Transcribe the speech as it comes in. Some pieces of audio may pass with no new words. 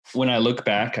when I look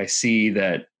back, I see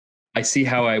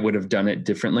how I would have done it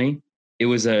differently. It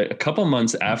was a couple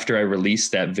months after I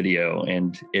released that video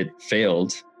and it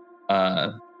failed.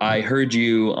 I heard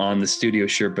you on the Studio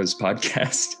Sherpas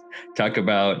podcast talk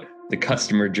about the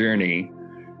customer journey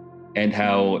and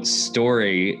how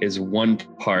story is one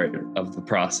part of the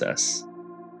process.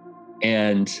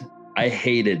 And I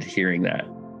hated hearing that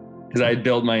because I had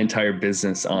built my entire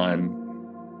business on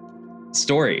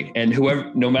story. And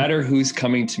no matter who's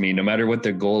coming to me, no matter what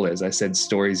their goal is, I said,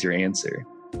 story's your answer.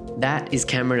 That is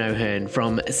Cameron O'Hearn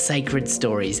from Sacred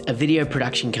Stories, a video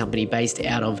production company based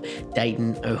out of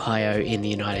Dayton, Ohio in the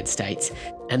United States.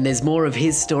 And there's more of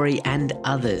his story and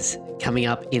others coming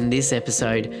up in this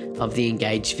episode of the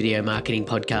Engage Video Marketing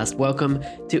Podcast. Welcome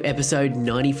to episode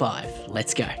 95.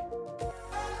 Let's go.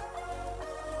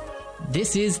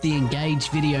 This is the Engage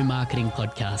Video Marketing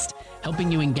Podcast,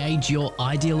 helping you engage your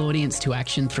ideal audience to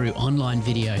action through online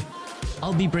video.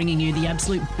 I'll be bringing you the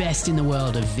absolute best in the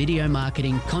world of video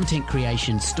marketing, content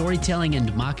creation, storytelling,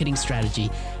 and marketing strategy,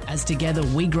 as together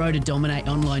we grow to dominate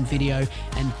online video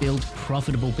and build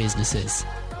profitable businesses.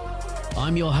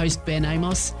 I'm your host, Ben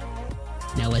Amos.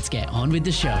 Now let's get on with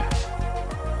the show.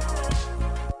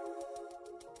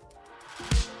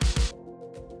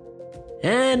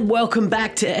 And welcome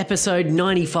back to episode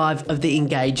 95 of the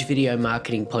Engage Video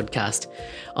Marketing Podcast.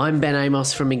 I'm Ben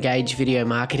Amos from Engage Video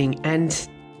Marketing, and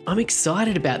I'm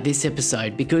excited about this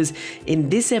episode because in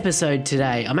this episode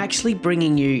today, I'm actually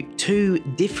bringing you two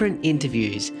different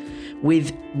interviews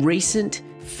with recent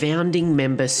founding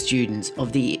member students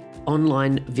of the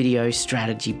Online Video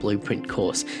Strategy Blueprint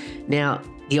course. Now,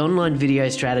 the Online Video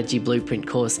Strategy Blueprint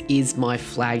course is my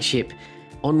flagship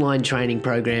online training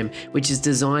program, which is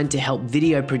designed to help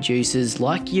video producers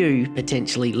like you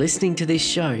potentially listening to this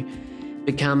show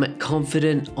become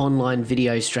confident online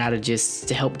video strategists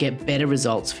to help get better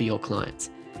results for your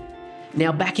clients.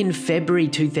 Now, back in February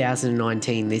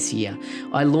 2019 this year,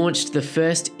 I launched the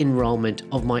first enrollment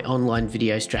of my Online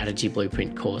Video Strategy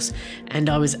Blueprint course, and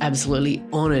I was absolutely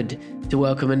honored to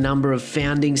welcome a number of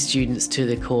founding students to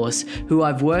the course who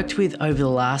I've worked with over the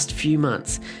last few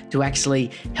months to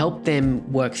actually help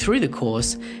them work through the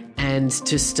course and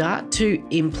to start to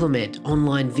implement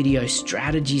online video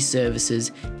strategy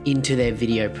services into their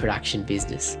video production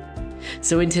business.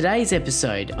 So in today's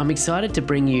episode, I'm excited to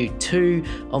bring you two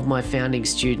of my founding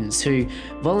students who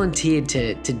volunteered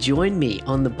to join me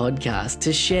on the podcast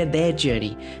to share their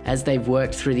journey as they've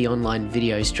worked through the Online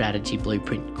Video Strategy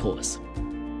Blueprint course.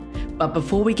 But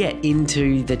before we get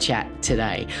into the chat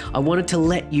today, I wanted to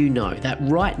let you know that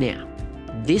right now,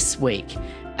 this week,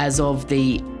 as of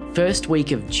the first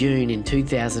week of June in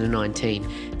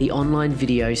 2019, the Online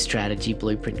Video Strategy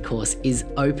Blueprint course is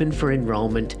open for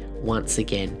enrollment once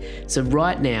again. So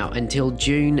right now until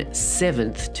June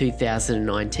 7th,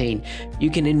 2019,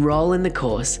 you can enroll in the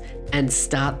course and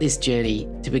start this journey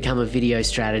to become a video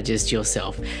strategist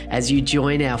yourself as you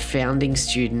join our founding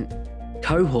student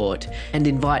cohort and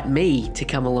invite me to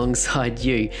come alongside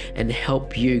you and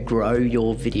help you grow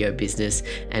your video business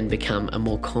and become a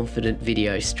more confident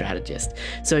video strategist.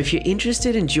 So if you're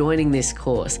interested in joining this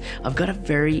course, I've got a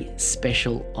very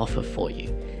special offer for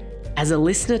you. As a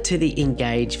listener to the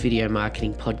Engage Video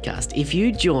Marketing Podcast, if you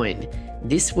join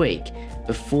this week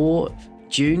before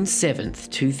June 7th,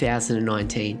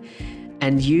 2019,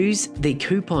 and use the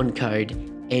coupon code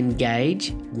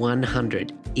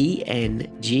ENGAGE100,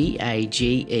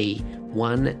 ENGAGE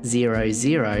 100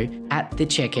 at the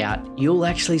checkout, you'll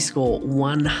actually score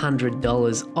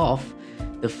 $100 off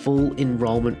the full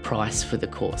enrollment price for the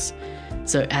course.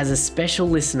 So as a special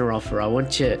listener offer, I want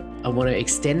to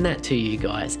extend that to you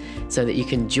guys so that you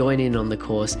can join in on the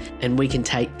course and we can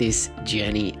take this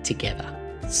journey together.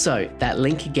 So that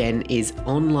link again is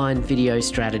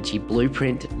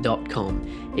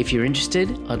onlinevideostrategyblueprint.com. If you're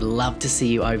interested, I'd love to see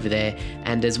you over there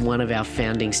and as one of our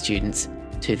founding students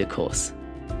to the course.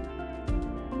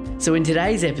 So in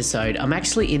today's episode, I'm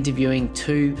actually interviewing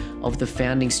two of the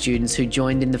founding students who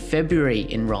joined in the February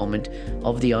enrollment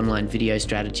of the Online Video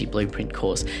Strategy Blueprint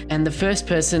course. And the first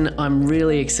person I'm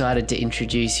really excited to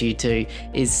introduce you to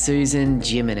is Susan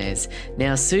Jimenez.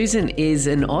 Now, Susan is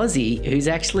an Aussie who's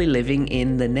actually living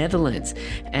in the Netherlands,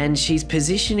 and she's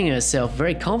positioning herself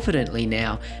very confidently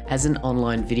now as an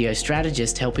online video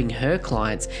strategist, helping her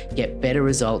clients get better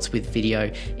results with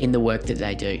video in the work that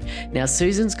they do. Now,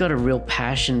 Susan's got a real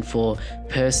passion for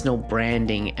personal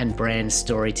branding and brand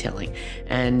storytelling.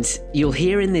 And you'll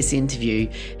hear in this interview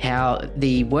how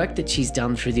the work that she's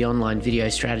done through the Online Video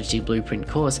Strategy Blueprint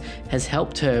course has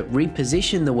helped her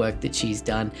reposition the work that she's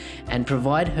done and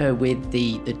provide her with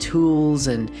the tools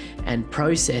and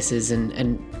processes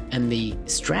and and the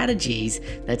strategies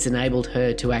that's enabled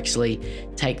her to actually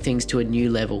take things to a new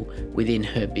level within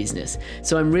her business.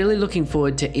 So I'm really looking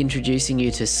forward to introducing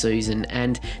you to Susan,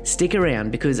 and stick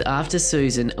around because after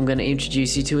Susan, I'm going to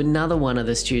introduce you to another one of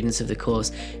the students of the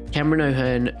course, Cameron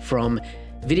O'Hearn from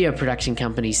video production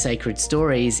company Sacred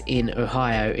Stories in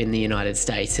Ohio in the United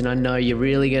States. And I know you're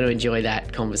really going to enjoy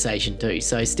that conversation too.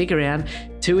 So stick around,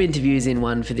 2 interviews in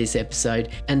one for this episode.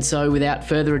 And so without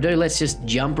further ado, let's just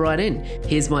jump right in.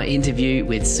 Here's my interview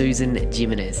with Susan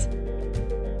Jimenez.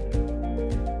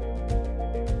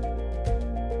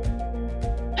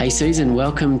 Hey Susan,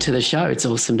 welcome to the show. It's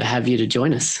awesome to have you to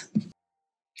join us.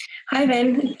 Hi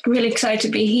Ben, really excited to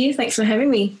be here. Thanks for having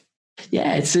me.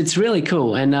 Yeah, it's really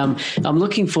cool. And I'm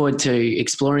looking forward to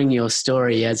exploring your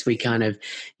story as we kind of,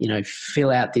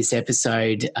 fill out this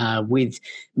episode with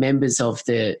members of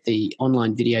the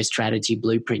online video strategy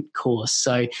blueprint course.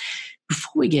 So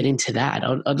before we get into that,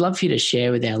 I'd love for you to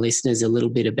share with our listeners a little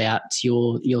bit about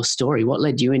your story. What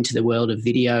led you into the world of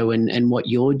video and what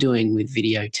you're doing with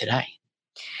video today?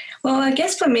 Well, I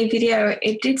guess for me, video,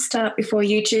 it did start before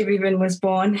YouTube even was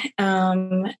born.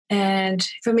 And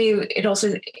for me, it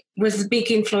also was a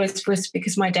big influence was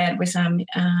because my dad was,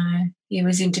 he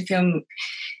was into film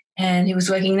and he was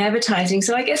working in advertising.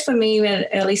 So I guess for me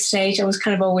at an early stage, I was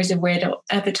kind of always aware of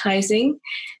advertising.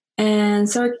 And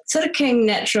so it sort of came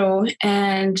natural.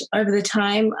 And over the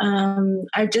time,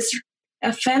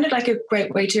 I found it like a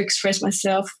great way to express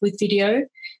myself with video.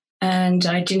 And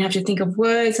I didn't have to think of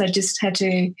words. I just had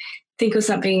to think of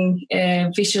something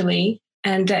visually.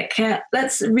 And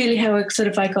that's really how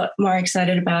I got more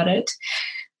excited about it.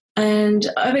 And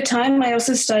over time, I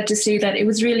also started to see that it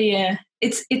was really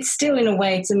it's still in a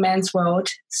way, it's a man's world.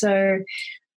 So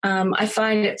I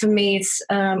find it for me,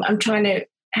 I'm trying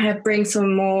to bring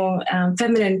some more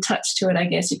feminine touch to it, I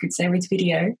guess you could say, with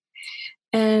video.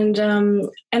 But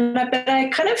I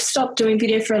kind of stopped doing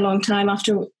video for a long time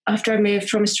after I moved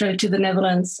from Australia to the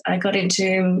Netherlands. I got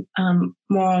into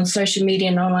more on social media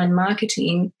and online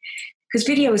marketing because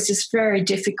video was just very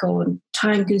difficult and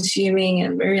time consuming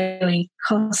and really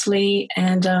costly.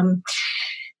 And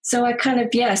so I kind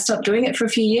of, stopped doing it for a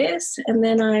few years. And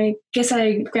then I guess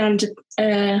I found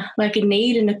like a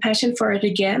need and a passion for it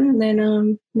again. And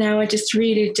then now I just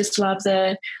really just love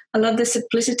the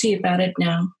simplicity about it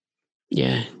now.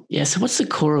 Yeah. So what's the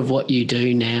core of what you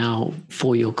do now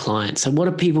for your clients? So what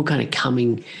are people kind of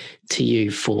coming to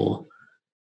you for?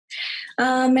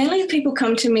 Mainly people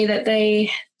come to me that they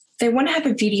want to have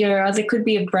a video, or there could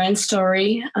be a brand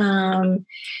story. And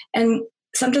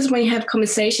sometimes when you have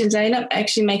conversations, I end up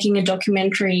actually making a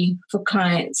documentary for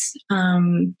clients.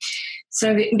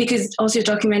 So because also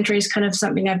documentary is kind of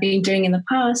something I've been doing in the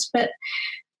past, but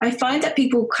I find that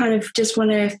people kind of just want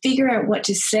to figure out what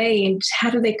to say and how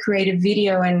do they create a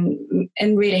video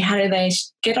and really how do they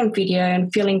get on video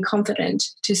and feeling confident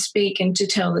to speak and to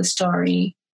tell the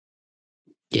story.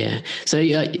 Yeah. So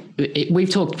we've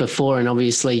talked before, and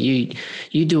obviously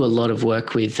you do a lot of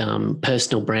work with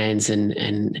personal brands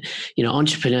and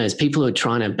entrepreneurs, people who are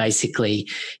trying to basically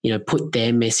put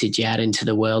their message out into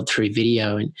the world through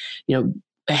video. And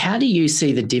how do you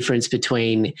see the difference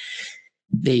between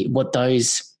what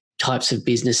those types of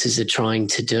businesses are trying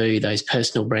to do, those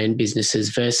personal brand businesses,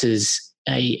 versus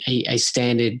a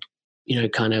standard,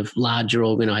 kind of larger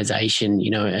organization,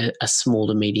 a small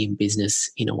to medium business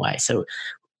in a way? So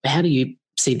how do you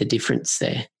see the difference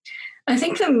there? I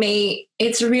think for me,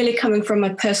 it's really coming from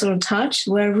a personal touch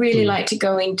where I really like to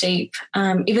go in deep.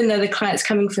 Even though the client's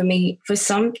coming for me for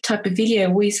some type of video,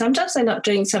 we sometimes end up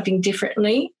doing something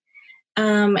differently.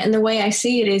 And the way I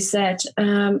see it is that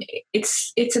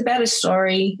it's about a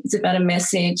story, it's about a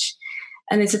message,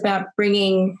 and it's about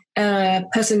bringing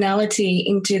personality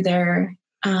into their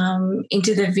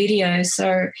video.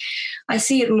 So I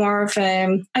see it more of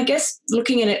I guess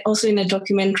looking at it also in a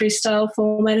documentary style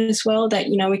format as well, that,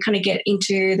 we kind of get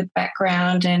into the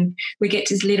background and we get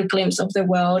this little glimpse of the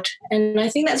world. And I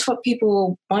think that's what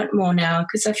people want more now,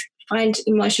 because I find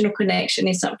emotional connection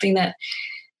is something that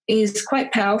is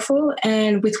quite powerful.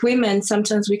 And with women,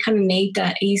 sometimes we kind of need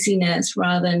that easiness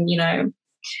rather than,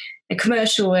 a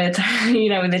commercial with,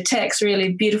 with the text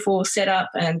really beautiful setup.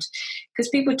 And because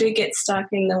people do get stuck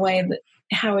in the way that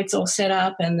how it's all set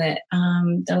up and that,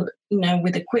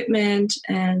 with equipment.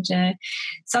 And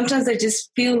sometimes they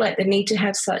just feel like they need to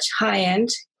have such high-end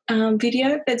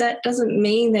video, but that doesn't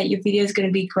mean that your video is going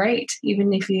to be great,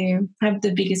 even if you have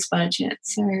the biggest budget.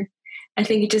 So I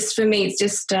think for me, it's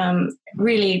just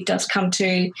really does come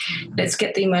to let's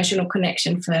get the emotional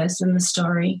connection first and the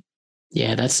story.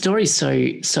 Yeah, that story is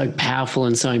so powerful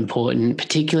and so important,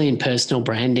 particularly in personal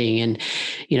branding. And,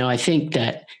 I think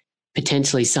that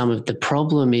potentially some of the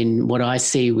problem in what I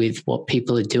see with what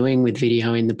people are doing with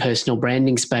video in the personal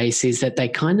branding space is that they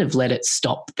kind of let it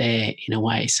stop there in a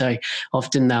way. So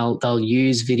often they'll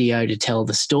use video to tell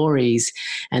the stories,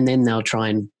 and then they'll try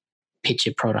and pitch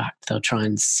a product. They'll try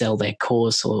and sell their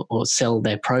course or sell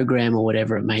their program or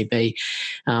whatever it may be,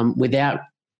 without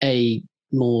a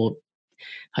more,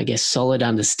 I guess, solid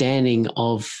understanding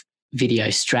of video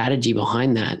strategy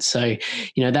behind that. So,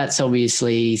 that's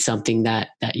obviously something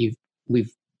that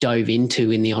we've dove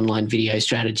into in the online video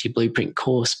strategy blueprint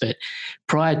course. But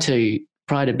prior to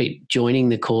joining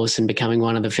the course and becoming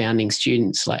one of the founding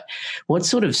students, like, what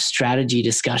sort of strategy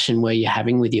discussion were you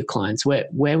having with your clients? Where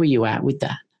were you at with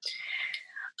that?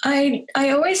 I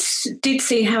always did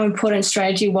see how important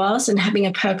strategy was and having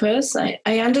a purpose. I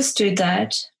understood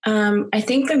that. I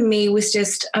think for me was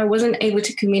just I wasn't able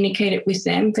to communicate it with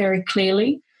them very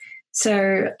clearly.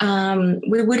 So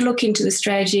we would look into the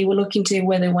strategy, we'll look into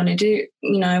where they want to do,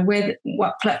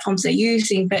 what platforms they're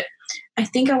using. But I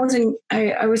think I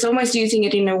was almost using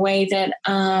it in a way that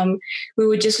we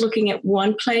were just looking at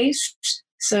one place.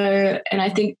 So, and I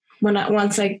think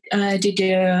once I did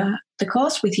the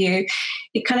course with you,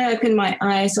 it kind of opened my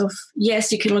eyes of,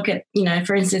 yes, you can look at,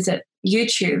 for instance, at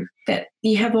YouTube, that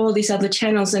you have all these other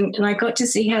channels, and I got to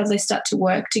see how they start to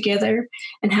work together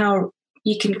and how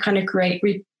you can kind of create,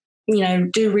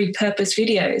 do repurpose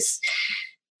videos.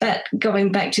 But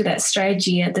going back to that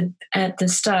strategy at the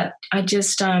start, I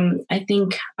just I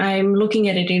think I'm looking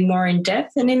at it more in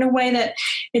depth and in a way that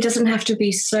it doesn't have to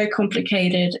be so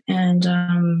complicated, and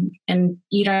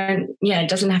it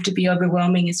doesn't have to be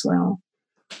overwhelming as well.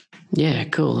 Yeah,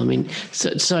 cool. I mean,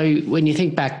 so when you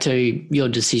think back to your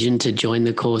decision to join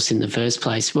the course in the first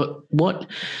place, what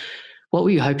were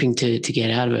you hoping to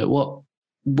get out of it?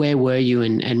 Where were you,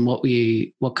 and what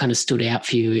kind of stood out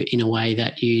for you in a way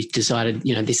that you decided,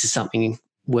 this is something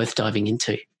worth diving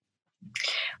into?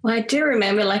 Well, I do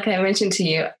remember, like I mentioned to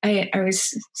you, I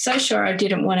was so sure I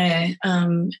didn't want to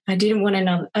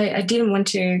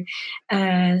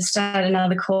start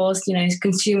another course,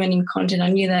 consume any content. I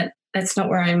knew that that's not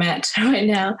where I'm at right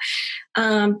now.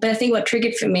 But I think what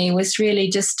triggered for me was really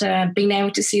just being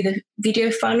able to see the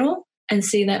video funnel and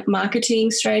see that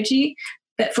marketing strategy.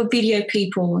 But for video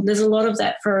people, there's a lot of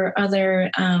that for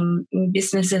other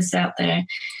businesses out there.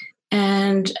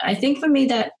 And I think for me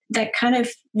that kind of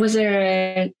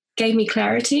gave me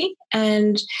clarity.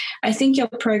 And I think your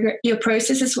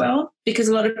process as well, because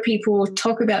a lot of people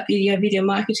talk about video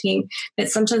marketing, that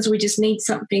sometimes we just need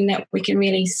something that we can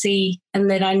really see.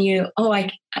 And that I knew,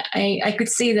 I could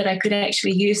see that I could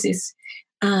actually use this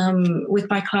with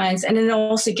my clients. And it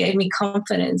also gave me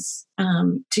confidence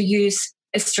to use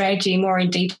a strategy more in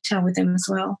detail with them as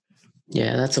well.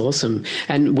 Yeah, that's awesome.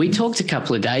 And we talked a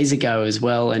couple of days ago as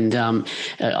well. And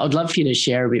I'd love for you to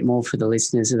share a bit more for the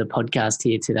listeners of the podcast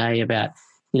here today about,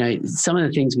 some of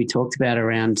the things we talked about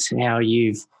around how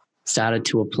you've started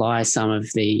to apply some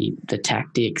of the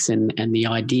tactics and the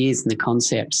ideas and the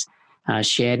concepts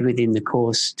shared within the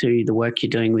course to the work you're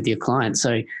doing with your clients.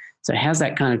 So how's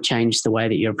that kind of changed the way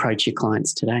that you approach your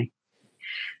clients today?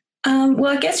 Well,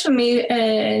 I guess for me,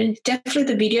 definitely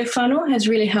the video funnel has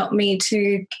really helped me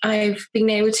I've been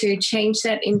able to change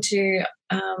that into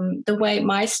the way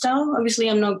my style. Obviously,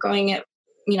 I'm not going at,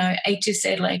 A to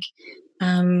Z,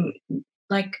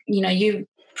 you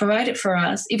provide it for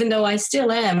us, even though I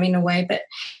still am in a way. But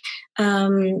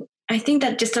I think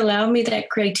that just allowed me that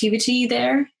creativity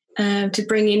there to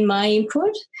bring in my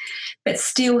input, but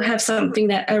still have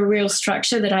something a real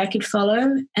structure that I could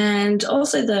follow. And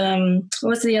also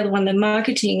what's the other one? The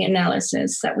marketing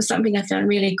analysis. That was something I found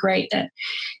really great, that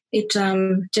it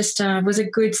just was a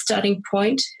good starting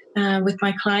point with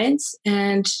my clients.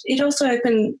 And it also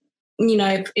opened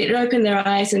their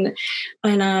eyes and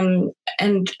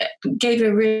gave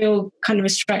a real kind of a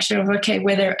structure of, okay,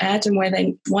 where they're at and where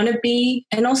they want to be.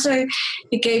 And also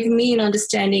it gave me an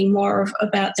understanding more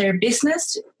about their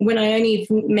business when I only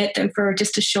met them for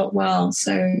just a short while.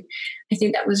 So I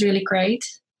think that was really great.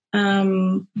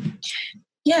 So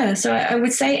I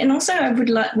would say, and also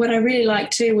what I really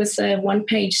liked too was the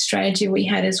one-page strategy we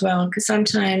had as well, because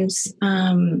sometimes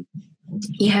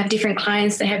you have different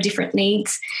clients, they have different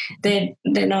needs. They're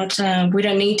not, we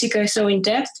don't need to go so in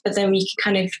depth, but then we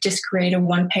can kind of just create a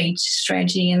one-page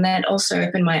strategy. And that also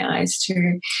opened my eyes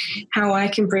to how I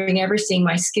can bring everything,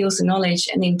 my skills and knowledge,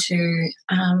 and into,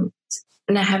 and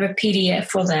I have a PDF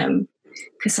for them,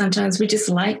 because sometimes we just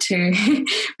like to,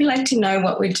 we like to know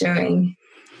what we're doing.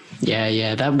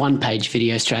 Yeah. That one-page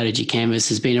video strategy canvas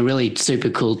has been a really super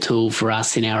cool tool for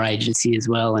us in our agency as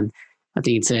well. And I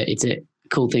think it's a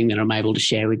cool thing that I'm able to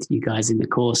share with you guys in the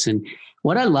course. And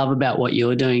what I love about what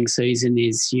you're doing, Susan,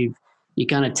 is you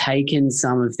kind of taken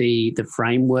some of the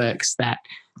frameworks that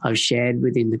I've shared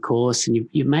within the course, and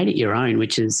you've made it your own,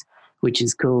 which is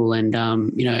cool. And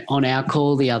on our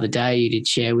call the other day, you did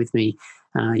share with me,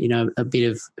 a bit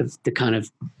of the kind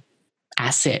of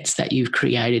assets that you've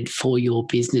created for your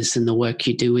business and the work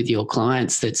you do with your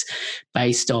clients that's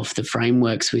based off the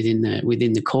frameworks within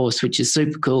the course, which is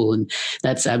super cool. And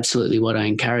that's absolutely what I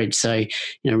encourage. So,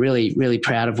 really, really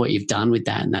proud of what you've done with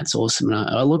that. And that's awesome. And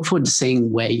I look forward to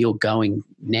seeing where you're going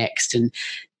next. And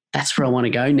that's where I want to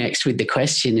go next with the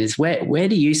question is where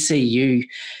do you see you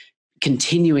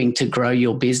continuing to grow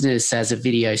your business as a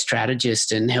video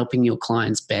strategist and helping your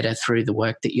clients better through the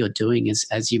work that you're doing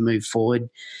as you move forward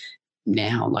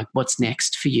now? Like, what's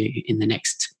next for you in the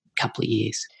next couple of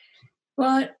years?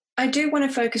 Well, I do want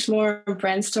to focus more on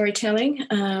brand storytelling,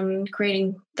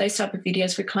 creating those type of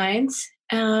videos for clients.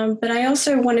 But I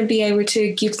also want to be able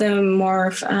to give them more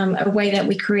of a way that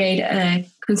we create a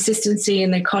consistency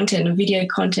in the content, of video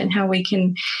content, how we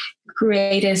can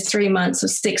create a 3 months or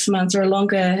 6 months or a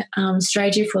longer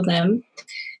strategy for them.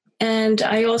 And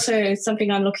I also,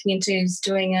 something I'm looking into is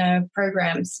doing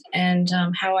programs and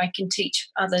how I can teach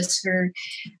others who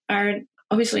are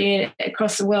obviously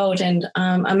across the world, and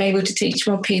I'm able to teach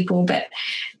more people, but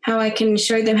how I can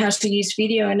show them how to use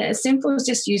video. And as simple as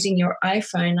just using your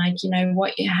iPhone,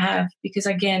 what you have. Because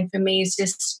again, for me, it's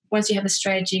just once you have a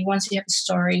strategy, once you have a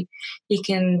story, you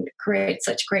can create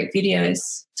such great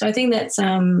videos. So I think that's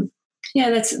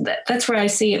that's where I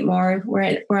see it more,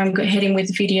 where I'm heading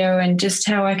with video, and just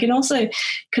how I can also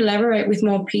collaborate with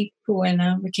more people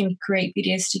and we can create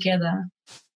videos together.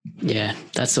 Yeah,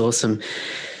 that's awesome.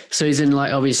 Susan,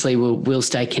 obviously we'll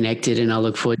stay connected, and I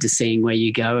look forward to seeing where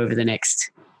you go over the next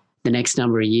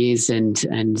number of years,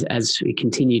 and as we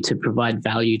continue to provide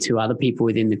value to other people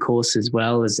within the course, as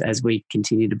well as we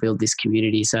continue to build this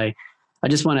community. So I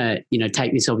just want to,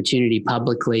 take this opportunity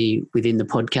publicly within the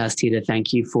podcast here to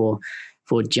thank you for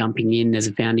jumping in as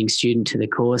a founding student to the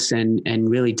course and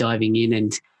really diving in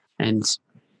and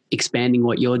expanding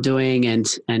what you're doing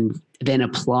and then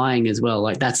applying as well.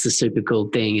 Like, that's the super cool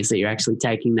thing, is that you're actually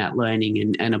taking that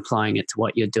learning and applying it to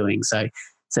what you're doing. So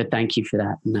thank you for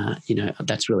that. And,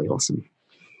 that's really awesome.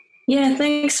 Yeah,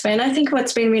 thanks, Ben. I think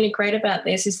what's been really great about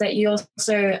this is that you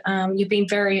also, you've been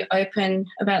very open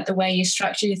about the way you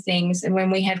structure your things. And when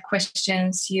we have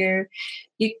questions, you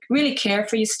really care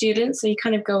for your students. So you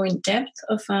kind of go in depth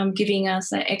of giving us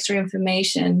that extra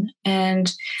information.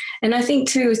 And I think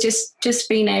too, is just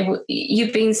being able,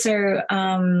 you've been so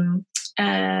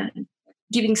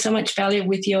giving so much value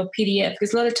with your PDF,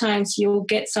 because a lot of times you'll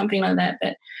get something like that,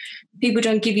 but people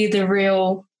don't give you the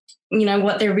real,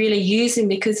 what they're really using,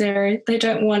 because they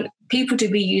don't want people to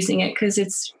be using it, because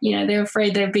it's, they're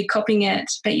afraid they'll be copying it.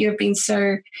 But you've been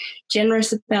so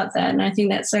generous about that, and I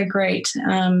think that's so great.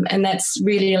 And that's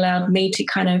really allowed me to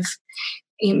kind of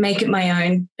make it my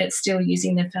own, but still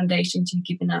using the foundations you've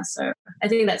given us. So I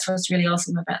think that's what's really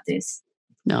awesome about this.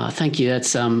 No, thank you.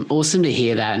 That's awesome to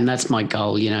hear that. And that's my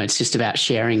goal. It's just about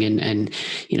sharing and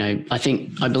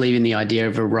I believe in the idea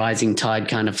of a rising tide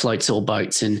kind of floats all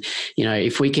boats. And,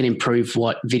 if we can improve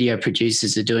what video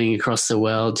producers are doing across the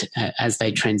world as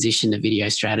they transition to video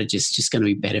strategists, it's just going to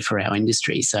be better for our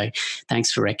industry. So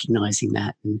thanks for recognizing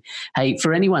that. And hey,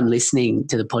 for anyone listening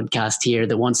to the podcast here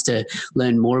that wants to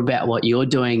learn more about what you're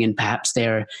doing, and perhaps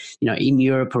they're, in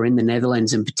Europe or in the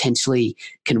Netherlands and potentially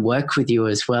can work with you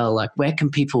as well, like, where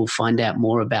can people find out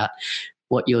more about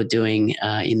what you're doing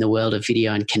in the world of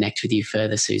video and connect with you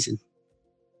further, Susan?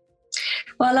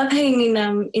 Well, I love hanging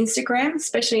in Instagram,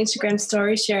 especially Instagram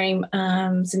stories, sharing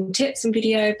some tips and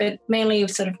video, but mainly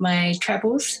sort of my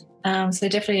travels. So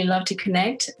definitely love to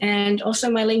connect. And also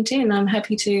my LinkedIn, I'm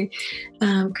happy to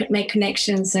make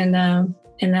connections and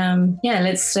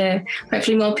let's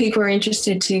hopefully more people are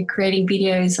interested to creating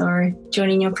videos or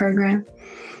joining your program.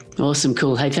 Awesome.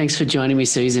 Cool. Hey, thanks for joining me,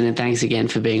 Susan. And thanks again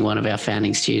for being one of our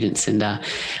founding students. And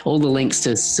all the links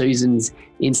to Susan's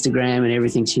Instagram and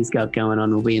everything she's got going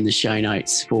on will be in the show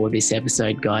notes for this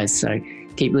episode, guys. So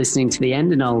keep listening to the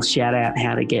end and I'll shout out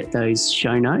how to get those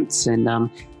show notes. And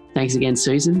thanks again,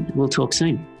 Susan. We'll talk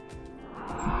soon.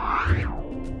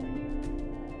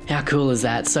 How cool is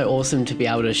that? So awesome to be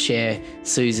able to share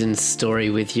Susan's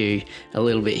story with you a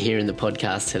little bit here in the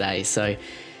podcast today. So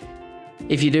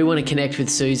if you do want to connect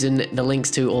with Susan, the links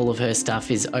to all of her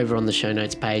stuff is over on the show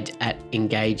notes page at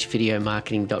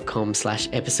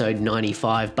engagevideomarketing.com/episode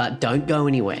 95. But don't go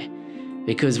anywhere,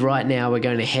 because right now we're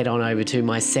going to head on over to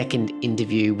my second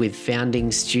interview with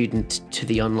founding student to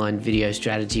the online video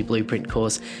strategy blueprint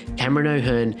course, Cameron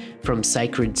O'Hearn from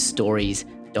Sacred Stories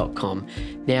blueprint.com.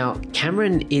 Now,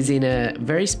 Cameron is in a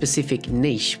very specific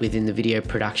niche within the video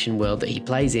production world that he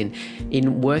plays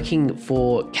in working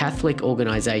for Catholic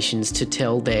organizations to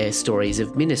tell their stories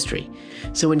of ministry.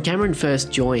 So when Cameron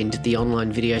first joined the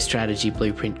online video strategy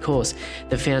Blueprint course,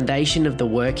 the foundation of the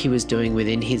work he was doing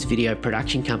within his video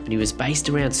production company was based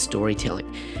around storytelling,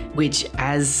 which,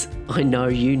 as I know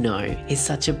you know, is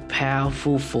such a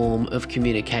powerful form of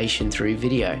communication through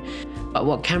video. But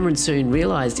what Cameron soon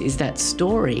realized is that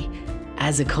story,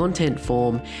 as a content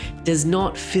form, does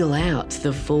not fill out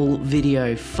the full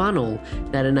video funnel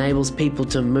that enables people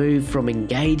to move from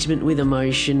engagement with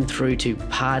emotion through to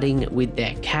parting with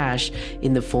their cash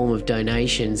in the form of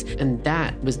donations. And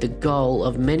that was the goal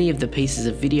of many of the pieces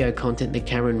of video content that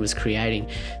Cameron was creating.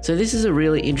 So this is a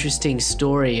really interesting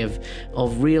story of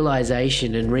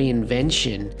realization and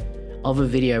reinvention of a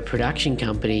video production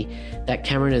company that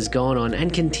Cameron has gone on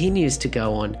and continues to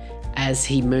go on as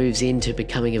he moves into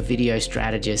becoming a video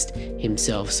strategist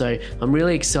himself. So I'm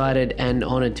really excited and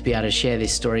honored to be able to share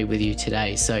this story with you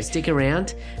today. So stick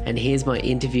around, and here's my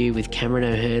interview with Cameron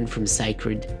O'Hearn from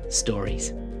Sacred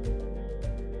Stories.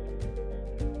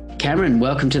 Cameron,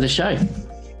 welcome to the show.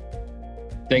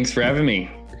 Thanks for having me.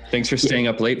 Thanks for staying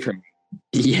up late for me.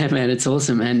 Yeah, man, it's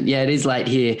awesome. And yeah, it is late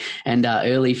here and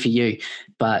early for you.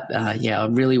 But I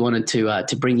really wanted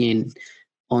to bring you in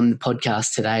on the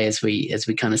podcast today as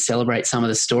we kind of celebrate some of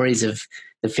the stories of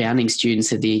the founding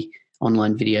students of the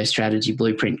online video strategy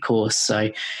Blueprint course. So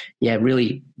yeah,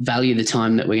 really value the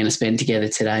time that we're going to spend together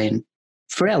today. And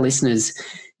for our listeners,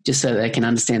 just so they can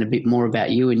understand a bit more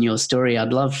about you and your story,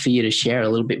 I'd love for you to share a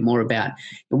little bit more about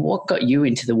what got you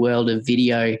into the world of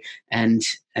video and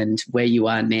where you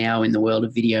are now in the world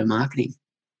of video marketing.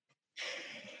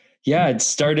 Yeah, it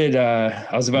started,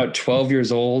 I was about 12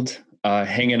 years old,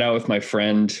 hanging out with my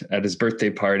friend at his birthday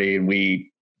party, and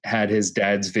we had his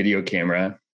dad's video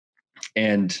camera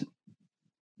and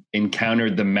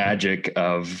encountered the magic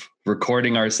of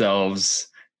recording ourselves,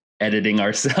 editing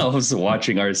ourselves,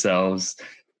 watching ourselves,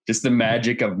 just the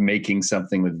magic of making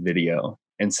something with video.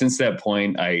 And since that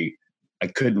point, I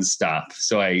couldn't stop.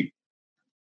 So I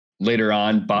later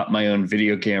on bought my own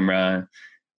video camera,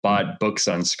 bought books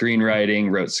on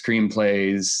screenwriting, wrote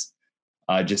screenplays,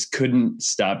 just couldn't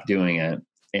stop doing it.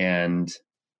 And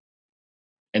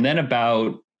then it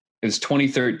was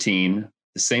 2013,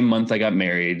 the same month I got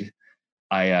married,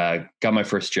 I got my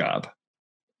first job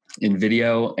in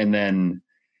video. And then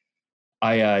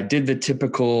I did the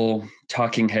typical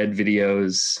talking head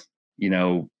videos,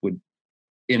 would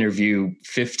interview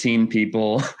 15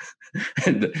 people,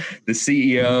 the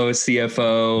CEO,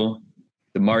 CFO,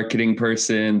 the marketing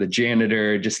person, the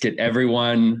janitor, just get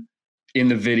everyone in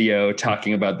the video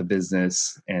talking about the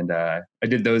business. And I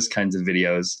did those kinds of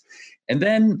videos. And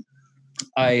then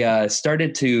I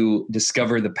started to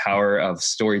discover the power of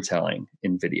storytelling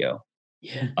in video.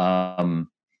 Yeah.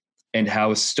 And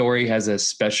how story has a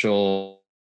special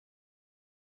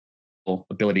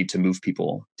ability to move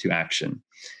people to action.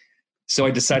 So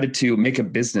I decided to make a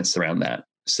business around that.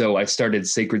 So I started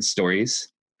Sacred Stories,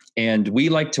 and we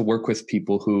like to work with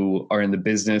people who are in the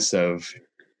business of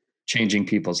changing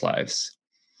people's lives.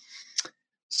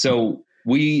 So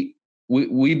we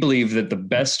believe that the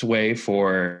best way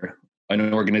for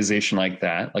an organization like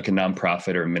that, like a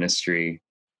nonprofit or a ministry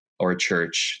or a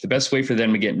church, the best way for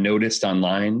them to get noticed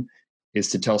online is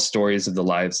to tell stories of the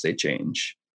lives they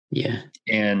change. Yeah.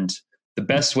 And the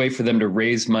best way for them to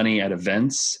raise money at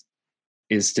events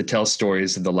is to tell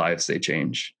stories of the lives they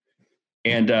change.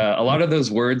 And a lot of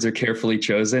those words are carefully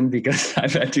chosen because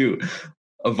I've had to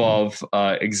evolve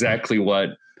exactly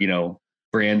what,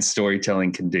 brand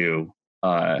storytelling can do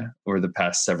over the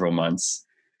past several months.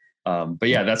 But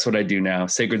yeah, that's what I do now,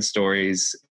 Sacred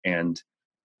Stories. And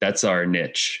that's our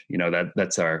niche,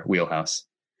 that's our wheelhouse.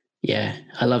 Yeah,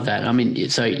 I love that. I mean,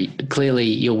 so clearly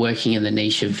you're working in the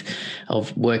niche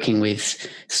of working with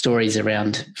stories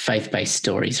around faith-based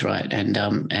stories, right? And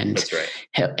That's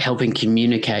right. Helping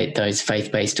communicate those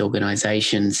faith-based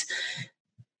organizations,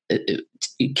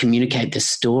 communicate the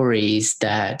stories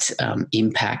that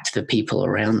impact the people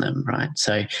around them, right?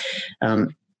 So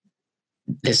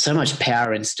there's so much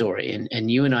power in story,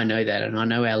 and you and I know that, and I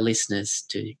know our listeners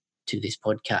to this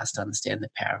podcast understand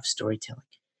the power of storytelling.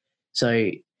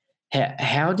 So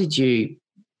how did you,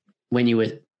 when you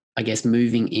were, I guess,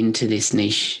 moving into this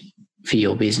niche for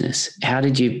your business, how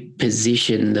did you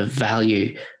position the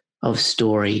value of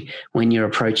story when you're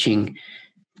approaching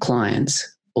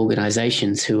clients,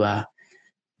 organizations who are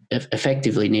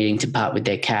effectively needing to part with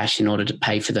their cash in order to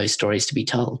pay for those stories to be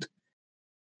told?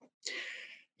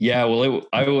 Yeah, well,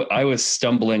 I was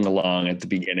stumbling along at the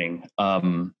beginning.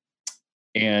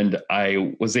 and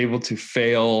I was able to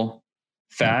fail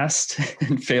fast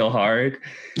and fail hard.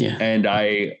 Yeah. And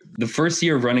the first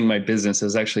year of running my business, I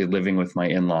was actually living with my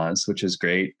in-laws, which is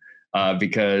great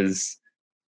because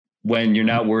when you're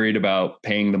not worried about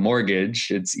paying the mortgage,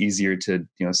 it's easier to,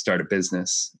 start a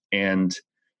business. And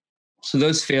so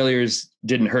those failures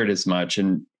didn't hurt as much.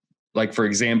 And like, for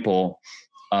example,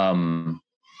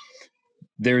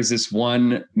 there's this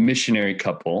one missionary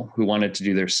couple who wanted to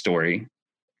do their story.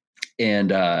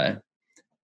 And,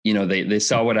 they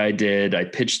saw what I did. I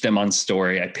pitched them on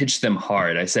story. I pitched them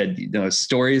hard. I said,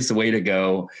 story is the way to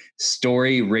go.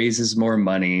 Story raises more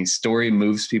money. Story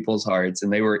moves people's hearts.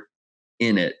 And they were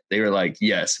in it. They were like,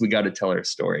 yes, we got to tell our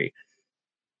story.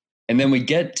 And then we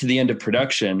get to the end of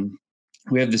production.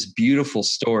 We have this beautiful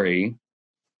story,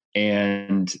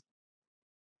 and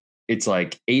it's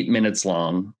like 8 minutes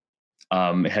long.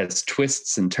 It has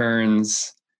twists and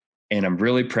turns, and I'm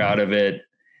really proud of it.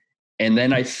 And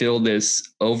then I feel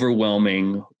this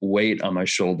overwhelming weight on my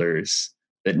shoulders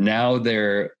that now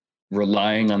they're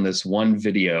relying on this one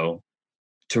video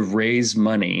to raise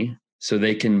money so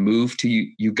they can move to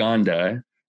Uganda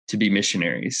to be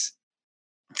missionaries.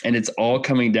 And it's all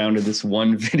coming down to this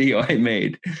one video I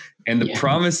made and the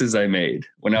promises I made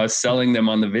when I was selling them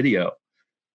on the video.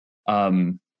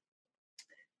 And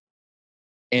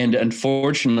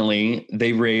unfortunately,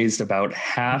 they raised about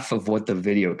half of what the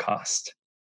video cost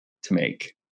to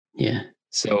make. Yeah.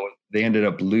 So they ended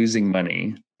up losing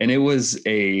money. And it was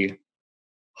a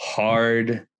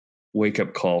hard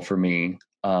wake-up call for me.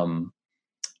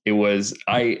 It was,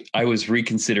 I was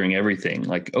reconsidering everything.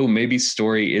 Like, oh, maybe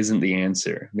story isn't the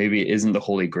answer. Maybe it isn't the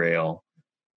Holy Grail.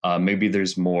 Maybe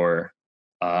there's more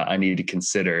I need to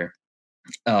consider.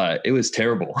 It was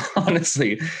terrible,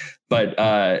 honestly. But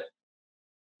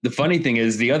the funny thing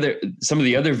is some of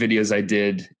the other videos I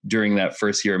did during that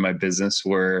first year of my business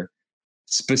were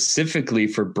specifically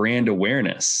for brand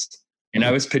awareness. And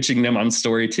I was pitching them on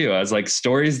story too. I was like,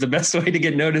 story is the best way to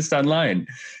get noticed online.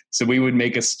 So we would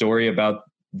make a story about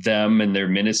them and their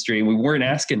ministry. And we weren't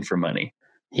asking for money.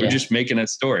 We're just making a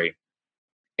story.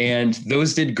 And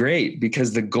those did great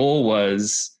because the goal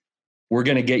was, we're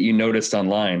going to get you noticed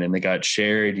online. And they got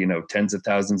shared, tens of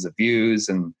thousands of views,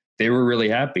 and they were really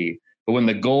happy. But when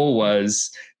the goal was,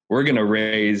 we're going to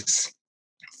raise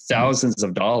thousands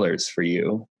of dollars for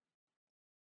you,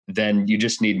 then you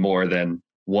just need more than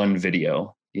one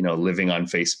video, living on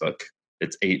Facebook.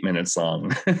 It's 8 minutes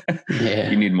long.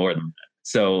 You need more than that.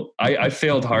 So I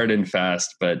failed hard and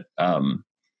fast, but I'm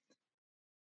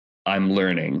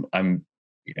learning.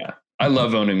 I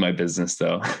love owning my business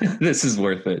though. This is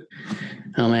worth it.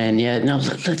 Oh man. Yeah. No,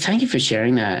 thank you for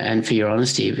sharing that and for your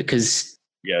honesty, because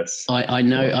yes, I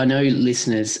know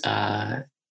listeners are,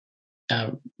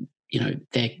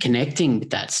 they're connecting with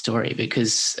that story,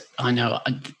 because I know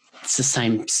it's the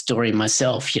same story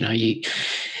myself.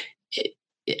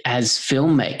 As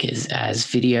filmmakers, as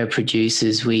video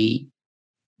producers, we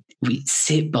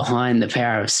sit behind the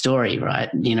power of story, right?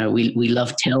 We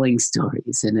love telling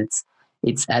stories, and it's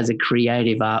as a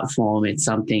creative art form, it's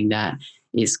something that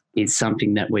is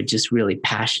something that we're just really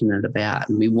passionate about,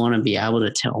 and we want to be able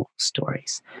to tell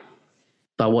stories.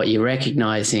 But what you're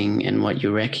recognizing, and what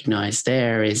you recognize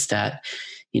there, is that,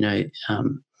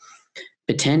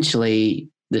 potentially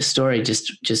the story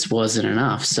just wasn't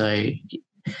enough. So,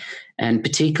 and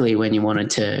particularly when you wanted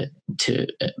to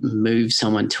move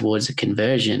someone towards a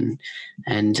conversion,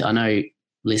 and I know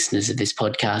listeners of this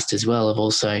podcast as well have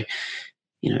also,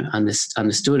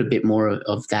 understood a bit more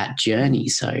of that journey.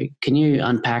 So can you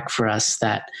unpack for us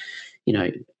that,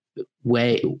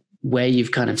 where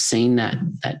you've kind of seen that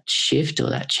shift or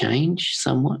that change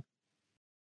somewhat?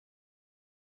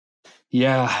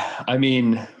 Yeah. I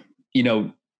mean,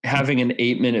 having an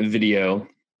 8-minute video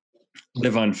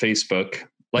live on Facebook,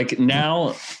 like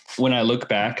now when I look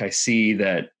back, I see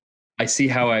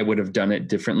how I would have done it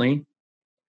differently.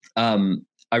 I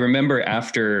remember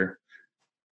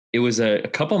it was a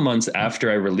couple months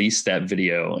after I released that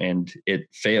video and it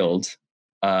failed.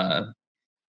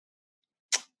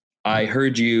 I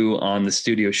heard you on the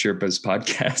Studio Sherpas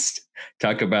podcast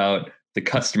talk about the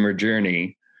customer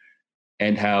journey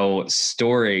and how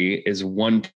story is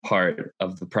one part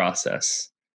of the process.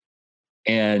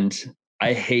 And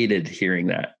I hated hearing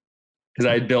that because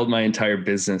I had built my entire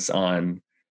business on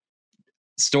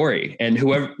story, and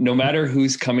no matter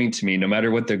who's coming to me, no matter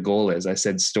what their goal is, I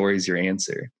said, story's your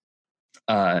answer.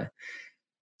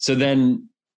 So then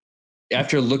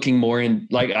after looking more in,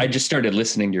 like, I just started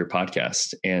listening to your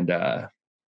podcast and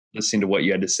listening to what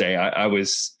you had to say. I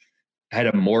had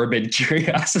a morbid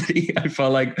curiosity. I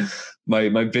felt like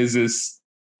my business,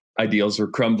 ideals were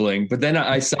crumbling. But then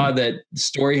I saw that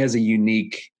story has a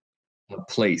unique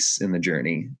place in the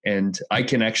journey, and I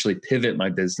can actually pivot my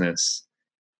business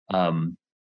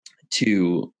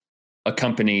to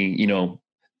accompany,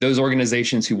 those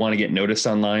organizations who want to get noticed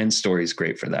online. Story is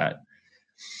great for that.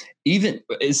 Even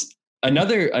is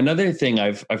another thing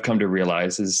I've come to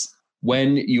realize is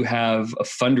when you have a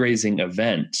fundraising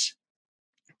event,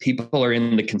 people are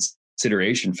in the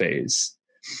consideration phase.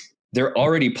 They're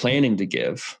already planning to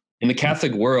give. In the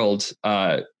Catholic world,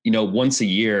 once a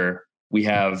year we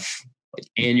have like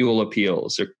annual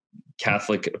appeals or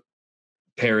Catholic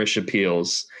parish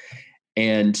appeals,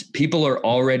 and people are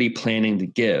already planning to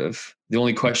give. The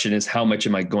only question is, how much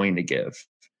am I going to give?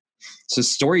 So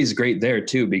story is great there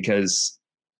too, because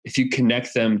if you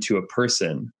connect them to a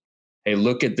person, hey,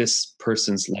 look at this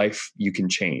person's life you can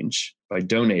change by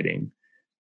donating.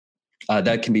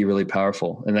 That can be really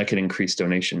powerful, and that can increase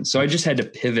donations. So I just had to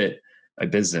pivot my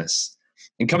business.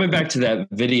 And coming back to that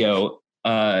video,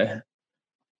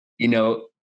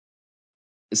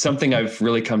 something I've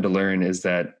really come to learn is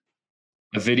that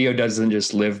a video doesn't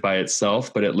just live by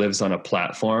itself, but it lives on a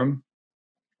platform.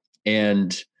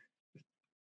 And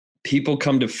people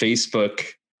come to Facebook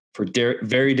for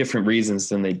very different reasons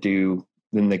than they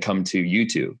come to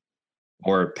YouTube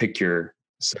or pick your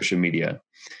social media.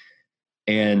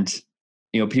 And,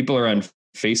 people are on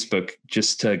Facebook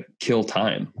just to kill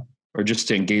time or just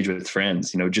to engage with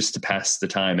friends, just to pass the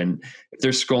time. And if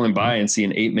they're scrolling by and see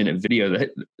an 8-minute video,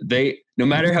 that no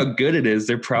matter how good it is,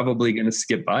 they're probably going to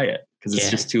skip by it because it's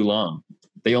just too long.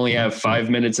 They only have 5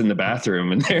 minutes in the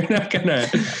bathroom and they're not going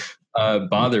to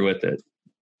bother with it.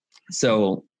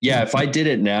 So yeah, if I did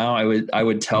it now, I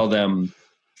would tell them,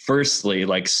 firstly,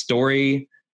 like, story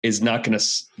is not going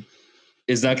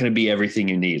to be everything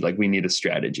you need. Like, we need a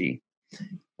strategy.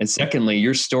 And secondly,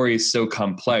 your story is so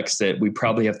complex that we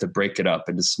probably have to break it up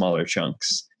into smaller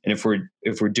chunks. And if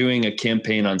we're doing a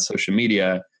campaign on social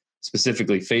media,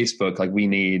 specifically Facebook, like, we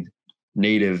need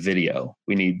native video.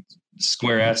 We need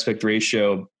square aspect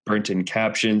ratio, burnt in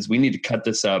captions. We need to cut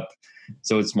this up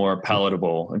so it's more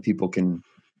palatable and people can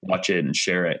watch it and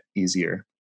share it easier.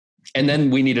 And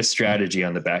then we need a strategy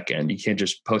on the back end. You can't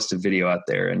just post a video out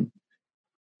there and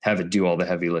have it do all the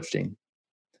heavy lifting.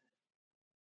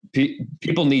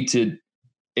 People need to,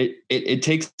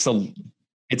 it's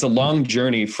a long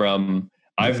journey from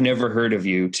I've never heard of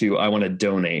you to I want to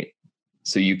donate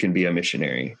so you can be a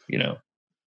missionary,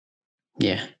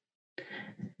 Yeah.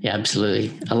 Yeah,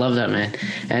 absolutely. I love that, man.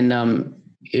 And,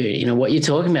 what you're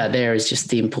talking about there is just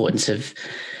the importance of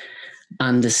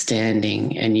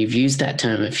understanding, and you've used that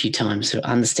term a few times, so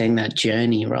understanding that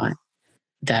journey, right?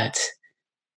 That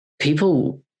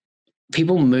people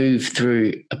move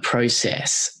through a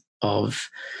process of,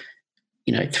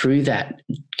 through that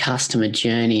customer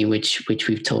journey, which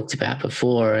we've talked about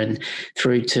before, and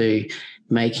through to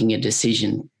making a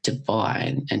decision to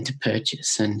buy and to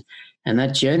purchase. And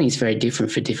that journey is very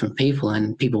different for different people,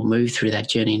 and people move through that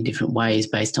journey in different ways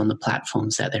based on the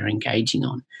platforms that they're engaging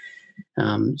on.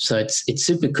 So it's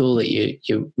super cool that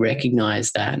you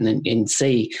recognize that and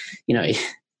see,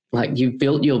 like, you've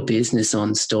built your business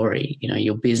on story,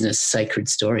 your business, Sacred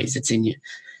Stories. It's in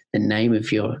the name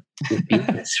of your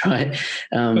business, right?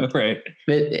 Right.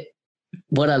 But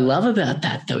what I love about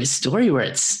that, though, is story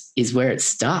is where it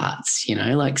starts,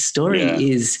 like story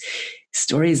is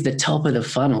the top of the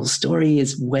funnel. Story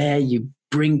is where you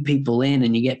bring people in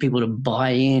and you get people to buy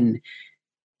in,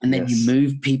 and then you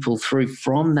move people through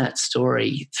from that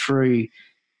story through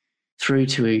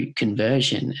to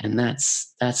conversion. And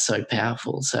that's so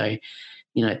powerful. So,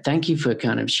 thank you for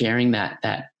kind of sharing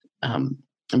that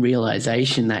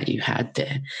realization that you had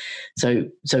there.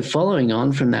 So following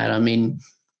on from that, I mean,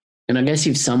 and I guess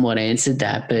you've somewhat answered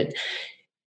that, but,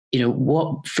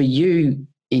 what for you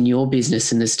in your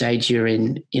business and the stage you're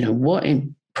in, what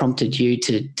prompted you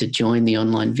to join the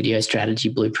online video strategy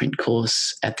blueprint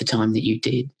course at the time that you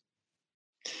did?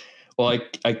 Well,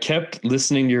 I kept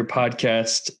listening to your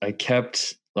podcast. I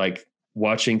kept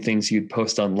watching things you'd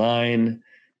post online.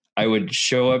 I would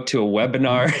show up to a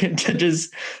webinar to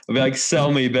just be like,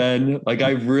 sell me, Ben. Like,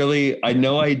 I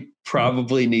know I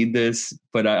probably need this,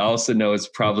 but I also know it's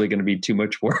probably going to be too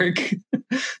much work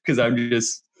because I'm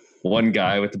just one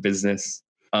guy with a business.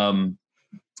 And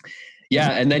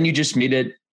then you just made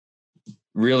it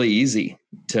really easy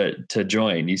to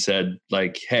join. You said,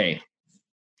 like, hey,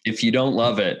 if you don't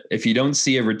love it, if you don't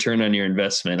see a return on your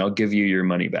investment, I'll give you your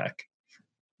money back.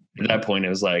 At that point, it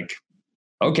was like,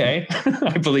 okay,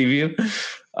 I believe you.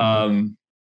 And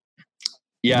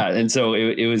so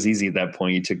it was easy at that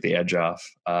point. You took the edge off.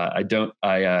 I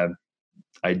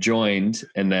joined,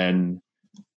 and then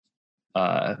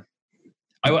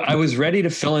I was ready to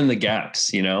fill in the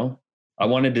gaps, you know. I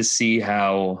wanted to see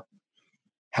how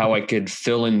I could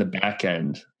fill in the back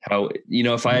end. How, you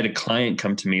know, if I had a client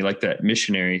come to me, like that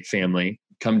missionary family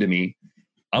come to me,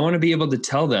 I want to be able to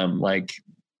tell them, like,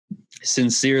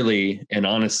 sincerely and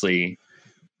honestly,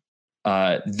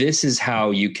 this is how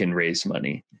you can raise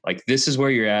money. Like, this is where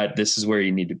you're at. This is where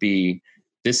you need to be.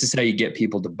 This is how you get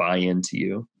people to buy into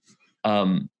you.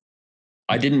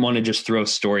 I didn't want to just throw a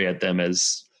story at them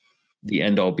as the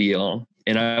end all be all.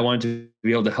 And I wanted to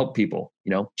be able to help people, you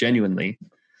know, genuinely.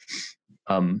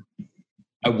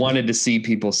 I wanted to see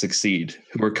people succeed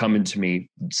who were coming to me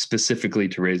specifically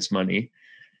to raise money.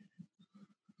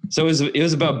 So it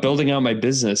was about building out my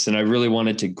business, and I really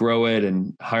wanted to grow it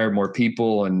and hire more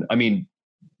people. And I mean,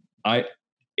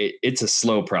 it's a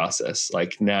slow process.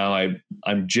 Like, now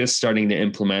I'm just starting to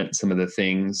implement some of the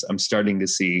things. I'm starting to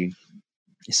see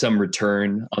some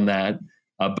return on that,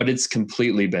 but it's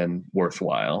completely been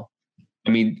worthwhile. I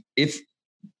mean, if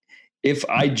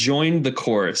I joined the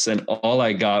course and all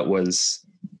I got was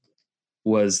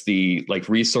the, like,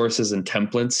 resources and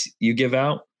templates you give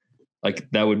out, like,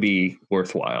 that would be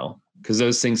worthwhile, because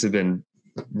those things have been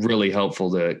really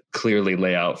helpful to clearly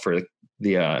lay out for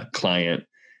the client.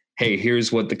 Hey,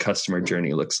 here's what the customer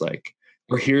journey looks like,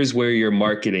 or here's where your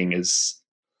marketing is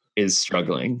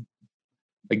struggling.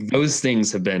 Like, those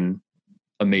things have been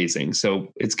amazing.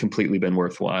 So it's completely been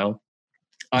worthwhile.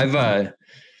 I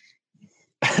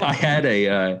had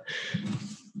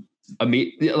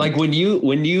like, when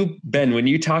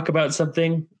you talk about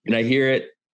something and I hear it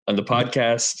on the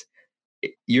podcast,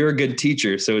 you're a good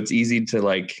teacher. So it's easy to,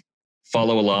 like,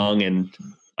 follow along, and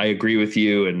I agree with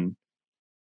you and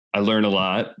I learn a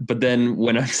lot. But then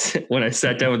when I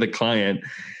sat down with a client,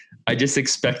 I just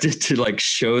expected to, like,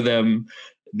 show them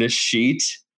this sheet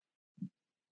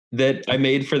that I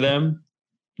made for them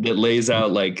that lays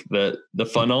out, like, the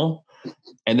funnel,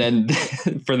 and then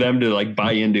for them to, like,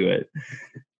 buy into it.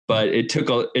 But it took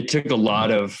a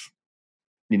lot of,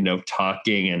 you know,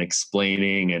 talking and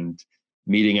explaining and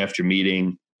meeting after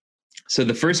meeting. So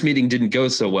the first meeting didn't go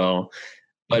so well,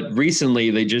 but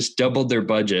recently they just doubled their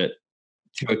budget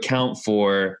to account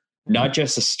for not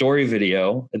just a story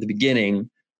video at the beginning,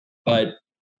 but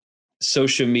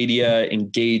social media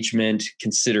engagement,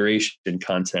 consideration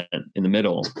content in the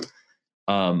middle.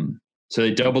 So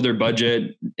they doubled their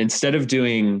budget. Instead of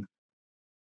doing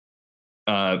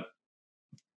 3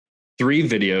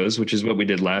 videos, which is what we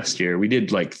did last year, we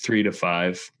did like 3 to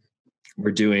 5.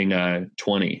 We're doing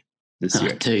 20 this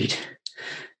year. Dude,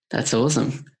 that's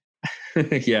awesome.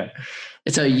 Yeah.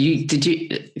 So did you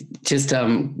just,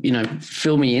 you know,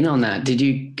 fill me in on that? Did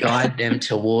you guide them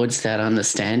towards that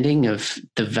understanding of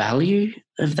the value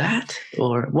of that,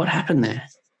 or what happened there?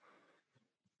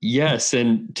 Yes.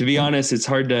 And to be honest, it's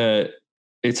hard to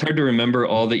remember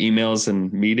all the emails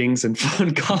and meetings and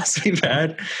phone calls we've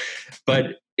had,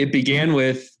 but it began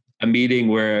with a meeting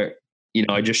where, you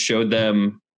know, I just showed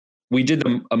them, we did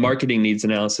a marketing needs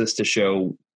analysis to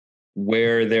show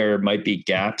where there might be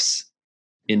gaps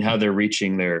in how they're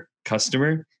reaching their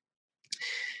customer.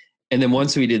 And then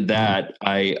once we did that,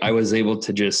 I was able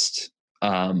to just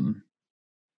hone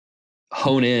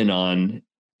in on,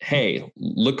 hey,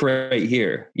 look right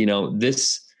here. You know,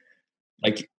 this,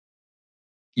 like,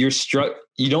 you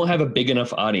don't have a big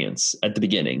enough audience at the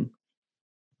beginning.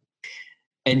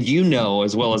 And you know,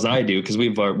 as well as I do, because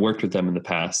we've worked with them in the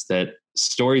past, that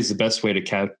story is the best way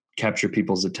to capture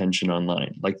people's attention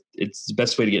online. Like, it's the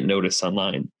best way to get noticed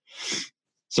online.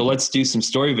 So let's do some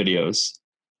story videos,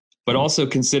 but also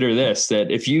consider this,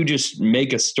 that if you just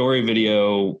make a story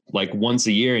video like once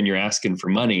a year and you're asking for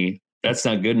money, that's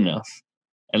not good enough.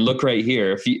 And look right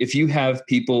here, if you have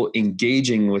people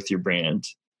engaging with your brand,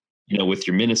 you know, with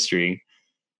your ministry,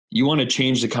 you want to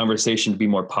change the conversation to be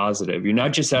more positive. You're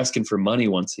not just asking for money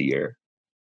once a year.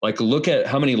 Like, look at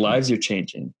how many lives you're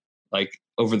changing, like,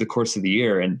 over the course of the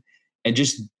year, and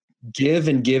just give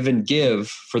and give and give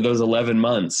for those 11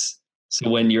 months. So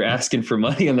when you're asking for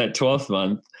money in that 12th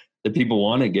month, that people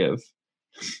want to give.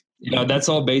 You know, that's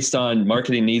all based on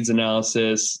marketing needs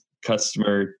analysis,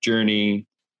 customer journey.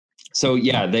 So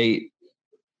yeah, they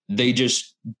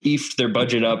just beefed their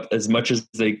budget up as much as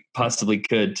they possibly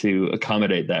could to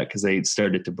accommodate that, because they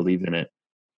started to believe in it.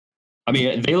 I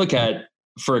mean, they look at,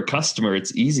 for a customer,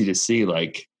 it's easy to see,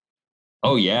 like,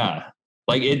 oh yeah,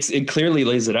 like, it clearly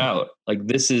lays it out. Like,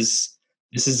 this is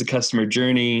the customer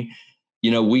journey. You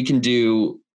know, we can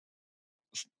do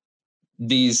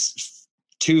these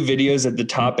 2 videos at the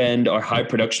top end are high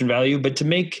production value, but to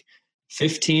make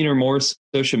 15 or more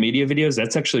social media videos,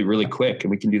 that's actually really quick.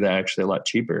 And we can do that actually a lot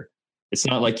cheaper. It's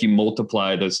not like you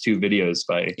multiply those 2 videos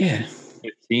by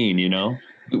 15, you know,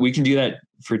 we can do that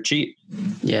for cheap.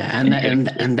 Yeah.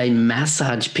 And they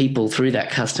massage people through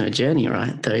that customer journey,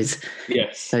 right? Those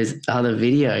other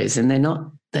videos, and they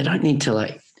don't need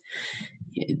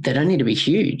to be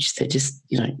huge. They're just,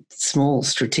 you know, small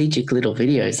strategic little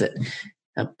videos that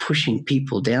are pushing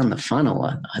people down the funnel.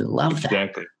 I love that.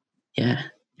 Exactly. Yeah.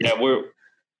 Yeah.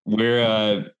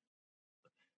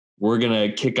 We're going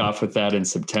to kick off with that in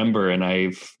September. And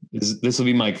this will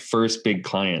be my first big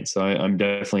client. So I'm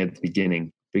definitely at the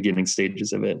beginning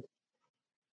stages of it.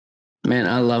 Man,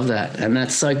 I love that. And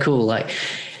that's so cool. Like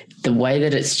the way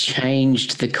that it's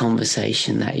changed the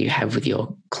conversation that you have with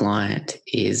your client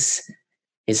is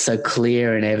so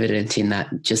clear and evident in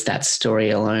that story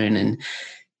alone. And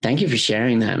thank you for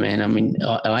sharing that, man. I mean,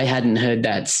 I hadn't heard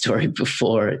that story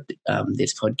before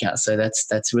this podcast. So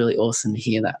that's really awesome to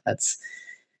hear that. That's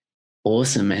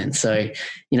awesome, man. So,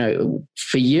 you know,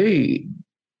 for you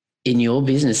in your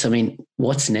business, I mean,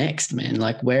 what's next, man?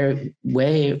 Like where are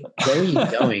you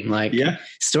going? Like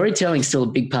storytelling is still a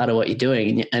big part of what you're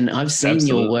doing. And I've seen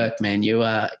your work, man. You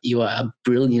are a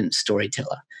brilliant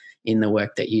storyteller in the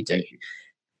work that you do.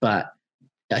 But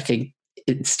I think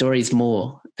story's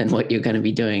more than what you're going to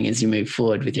be doing as you move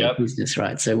forward with your business,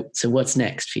 right? So what's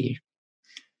next for you?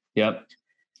 Yep.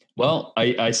 Well,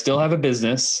 I still have a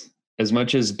business. As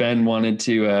much as Ben wanted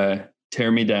to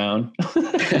tear me down.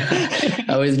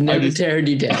 I was never tearing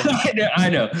you down. I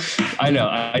know.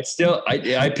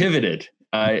 I pivoted.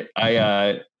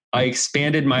 I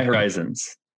expanded my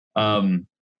horizons.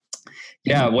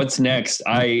 What's next?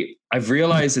 I've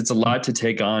realized it's a lot to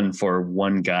take on for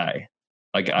one guy.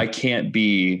 Like I can't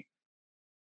be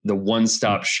the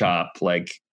one-stop shop.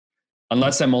 Like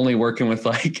unless I'm only working with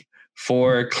like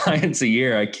 4 clients a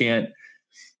year, I can't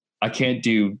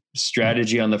do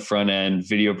strategy on the front end,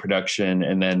 video production,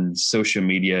 and then social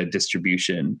media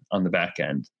distribution on the back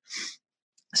end.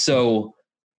 So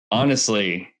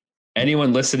honestly,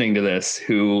 anyone listening to this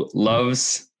who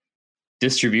loves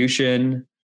distribution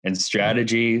and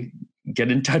strategy,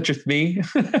 get in touch with me.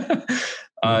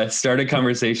 Start a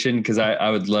conversation because I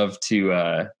would love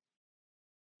to,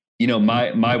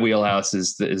 my wheelhouse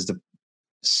is the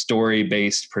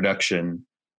story-based production.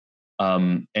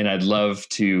 And I'd love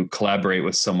to collaborate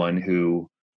with someone who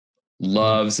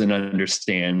loves and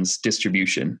understands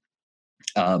distribution.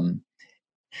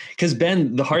 Because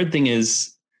Ben, the hard thing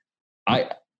is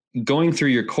going through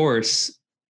your course,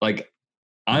 like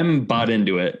I'm bought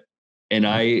into it and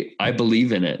I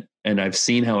believe in it and I've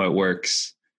seen how it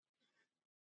works,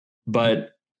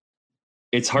 but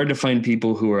it's hard to find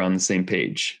people who are on the same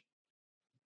page.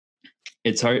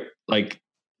 It's hard, like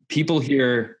people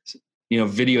hear,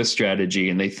 video strategy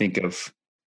and they think of,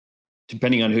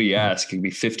 depending on who you ask, it could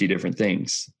be 50 different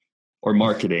things, or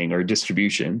marketing or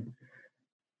distribution.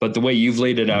 But the way you've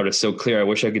laid it out is so clear. I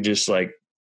wish I could just like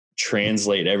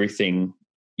translate everything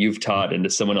you've taught into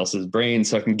someone else's brain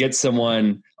so I can get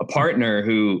a partner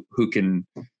who can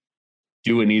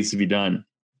do what needs to be done.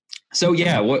 So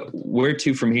yeah, where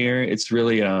to from here? It's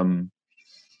really,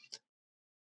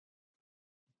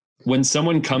 when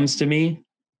someone comes to me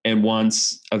and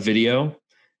wants a video,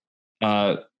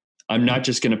 I'm not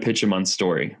just going to pitch them on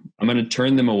story. I'm going to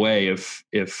turn them away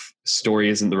if story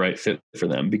isn't the right fit for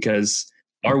them, because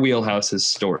our wheelhouse is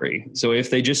story. So if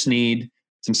they just need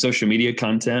some social media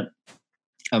content,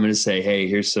 I'm going to say, hey,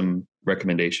 here's some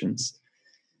recommendations.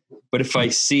 But if I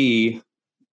see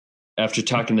after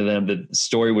talking to them that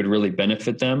story would really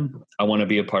benefit them, I want to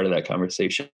be a part of that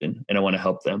conversation and I want to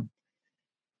help them.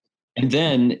 And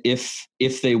then if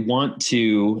they want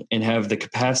to and have the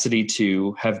capacity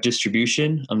to have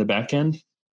distribution on the back end,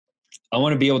 I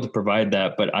want to be able to provide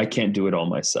that, but I can't do it all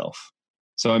myself.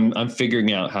 So I'm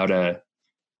figuring out how to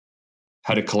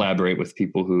collaborate with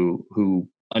people who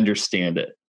understand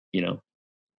it,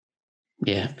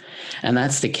 Yeah. And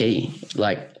that's the key.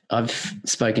 Like I've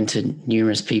spoken to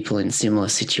numerous people in similar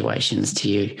situations to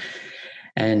you,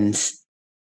 and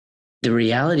the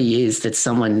reality is that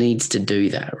someone needs to do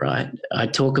that, right? I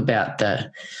talk about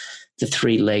the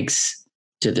 3 legs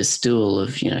to the stool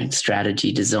of,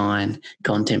 strategy, design,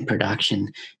 content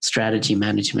production, strategy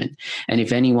management. And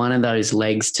if any one of those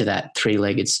legs to that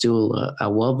 3-legged stool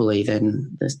are wobbly,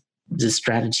 then the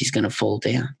strategy is going to fall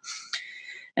down.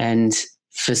 And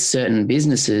for certain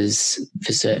businesses,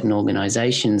 for certain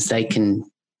organizations, they can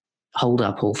hold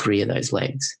up all 3 of those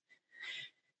legs.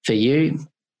 For you,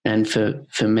 and for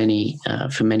many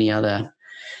other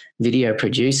video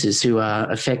producers who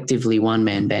are effectively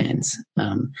one-man bands,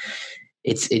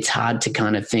 it's hard to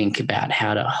kind of think about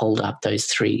how to hold up those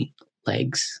 3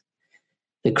 legs.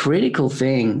 The critical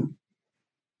thing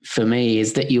for me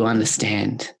is that you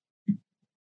understand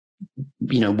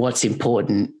what's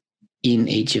important in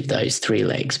each of those three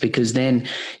legs, because then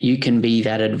you can be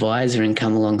that advisor and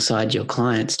come alongside your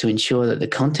clients to ensure that the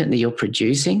content that you're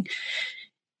producing,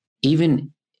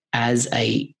 even as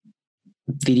a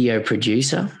video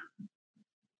producer,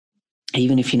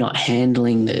 even if you're not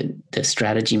handling the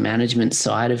strategy management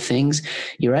side of things,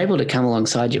 you're able to come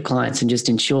alongside your clients and just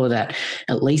ensure that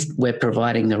at least we're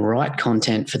providing the right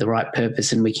content for the right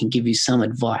purpose, and we can give you some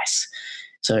advice.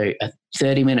 So a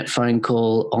 30-minute phone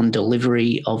call on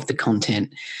delivery of the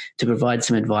content to provide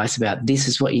some advice about this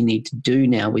is what you need to do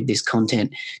now with this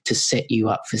content to set you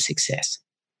up for success.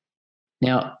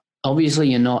 Now, obviously,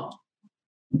 you're not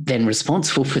then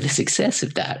responsible for the success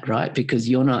of that, right? Because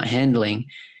you're not handling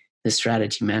the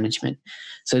strategy management.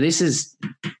 So this is,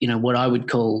 what I would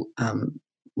call,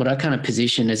 what I kind of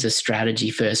position as a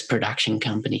strategy first production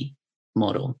company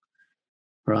model,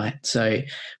 right? So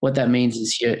what that means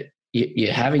is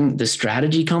you're having the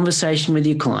strategy conversation with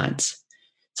your clients.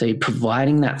 So you're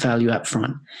providing that value up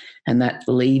front, and that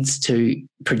leads to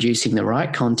producing the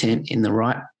right content in the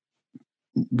right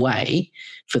way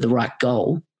for the right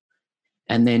goal.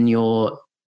 And then you're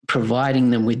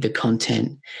providing them with the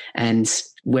content, and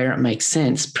where it makes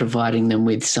sense, providing them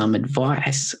with some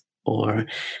advice or,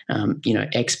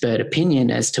 expert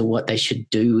opinion as to what they should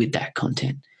do with that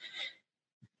content.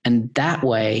 And that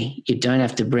way you don't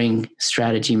have to bring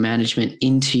strategy management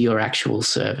into your actual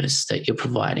service that you're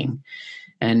providing.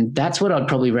 And that's what I'd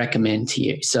probably recommend to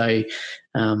you. So,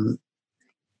 the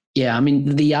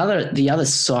other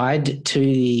side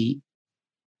to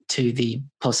the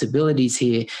possibilities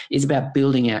here is about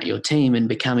building out your team and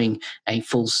becoming a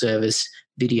full service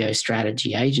video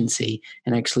strategy agency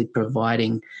and actually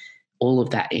providing all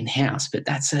of that in-house. But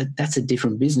that's a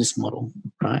different business model,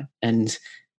 right? And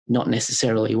not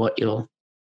necessarily what you're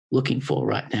looking for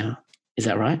right now. Is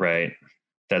that right? Right.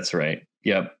 That's right.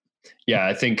 Yep. Yeah.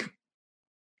 I think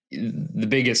the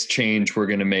biggest change we're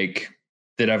going to make,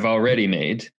 that I've already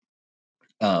made,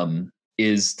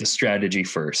 is the strategy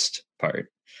first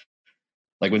part.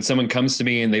 Like when someone comes to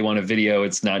me and they want a video,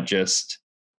 it's not just,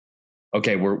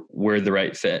 okay, we're the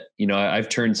right fit. I've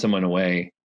turned someone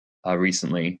away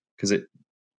recently because it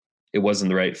wasn't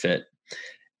the right fit.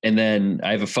 And then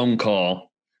I have a phone call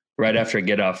right after I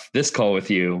get off this call with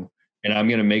you, and I'm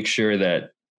going to make sure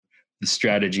that the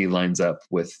strategy lines up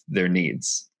with their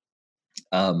needs.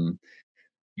 So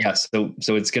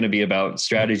it's going to be about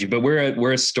strategy, but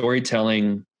we're a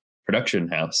storytelling production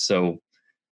house. So,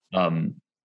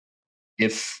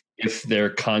 if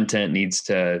their content needs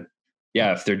to,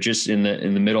 if they're just in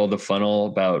the middle of the funnel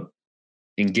about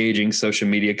engaging social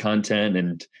media content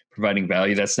and providing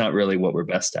value, that's not really what we're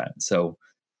best at. So,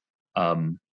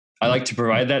 I like to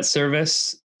provide that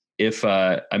service. If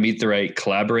I meet the right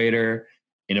collaborator,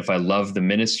 and if I love the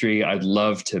ministry, I'd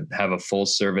love to have a full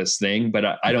service thing, but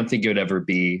I don't think it would ever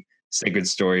be Sacred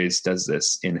Stories does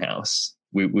this in-house.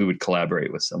 We would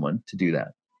collaborate with someone to do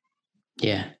that.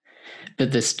 Yeah.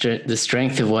 But the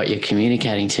strength of what you're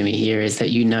communicating to me here is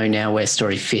that now where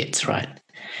story fits, right?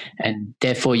 And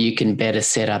therefore you can better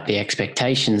set up the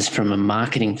expectations from a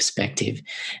marketing perspective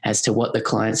as to what the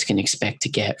clients can expect to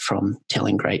get from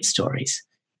telling great stories.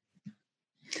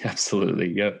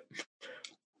 Absolutely. Yep.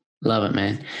 Love it,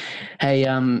 man. Hey,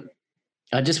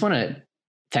 I just want to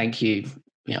thank you,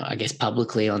 I guess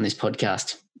publicly on this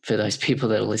podcast for those people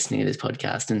that are listening to this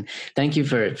podcast. And thank you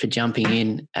for jumping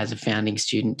in as a founding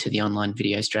student to the online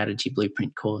video strategy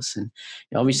blueprint course. And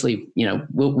obviously,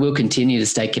 we'll continue to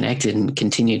stay connected and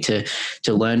continue to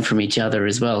learn from each other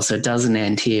as well. So it doesn't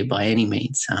end here by any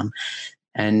means.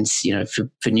 And,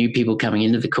 for new people coming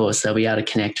into the course, they'll be able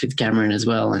to connect with Cameron as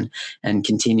well and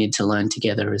continue to learn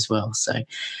together as well. So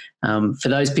for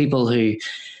those people who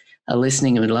are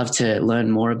listening and would love to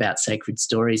learn more about Sacred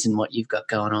Stories and what you've got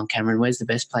going on, Cameron, where's the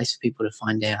best place for people to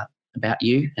find out about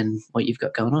you and what you've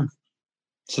got going on?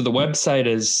 So the website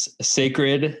is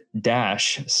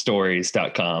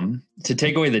sacred-stories.com. To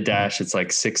take away the dash, it's like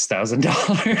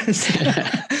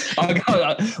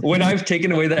 $6,000. When I've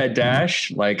taken away that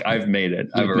dash, like I've made it.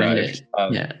 I've arrived.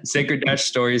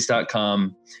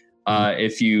 Sacred-stories.com.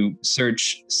 If you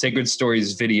search Sacred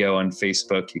Stories Video on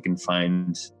Facebook, you can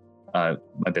find my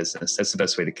business. That's the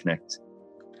best way to connect.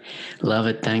 Love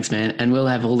it. Thanks, man. And we'll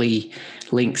have all the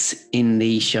links in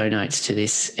the show notes to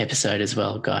this episode as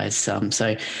well, guys. So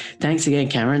thanks again,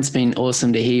 Cameron. It's been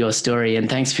awesome to hear your story, and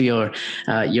thanks for your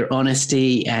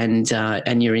honesty and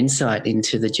your insight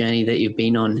into the journey that you've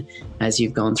been on as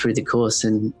you've gone through the course.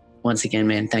 And once again,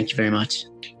 man, thank you very much.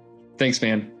 Thanks,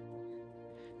 man.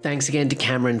 Thanks again to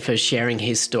Cameron for sharing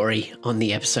his story on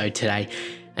the episode today.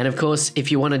 And of course,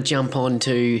 if you want to jump on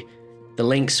to the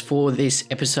links for this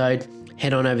episode,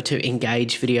 head on over to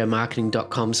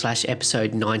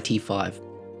engagevideomarketing.com/episode 95.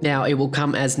 Now, it will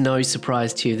come as no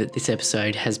surprise to you that this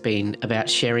episode has been about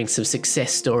sharing some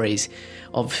success stories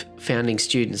of founding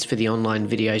students for the online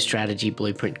video strategy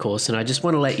blueprint course. And I just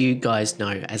want to let you guys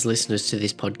know, as listeners to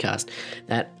this podcast,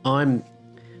 that I'm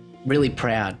really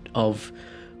proud of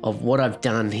what I've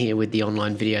done here with the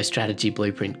online video strategy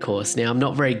blueprint course. Now, I'm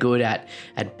not very good at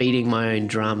beating my own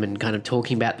drum and kind of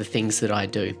talking about the things that I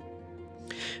do.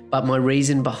 But my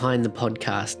reason behind the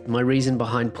podcast, my reason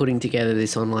behind putting together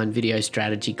this online video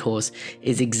strategy course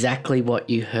is exactly what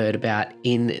you heard about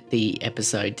in the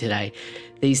episode today.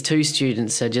 These two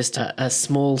students are just a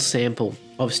small sample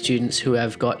of students who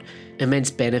have got immense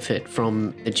benefit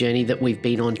from the journey that we've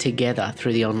been on together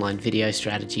through the online video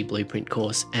strategy blueprint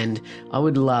course. And I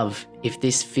would love, if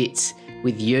this fits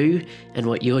with you and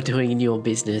what you're doing in your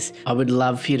business, I would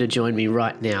love for you to join me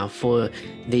right now for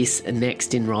this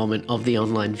next enrollment of the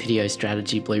online video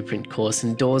strategy blueprint course.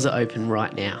 And doors are open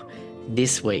right now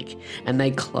this week, and they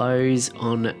close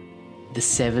on the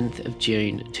 7th of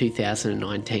June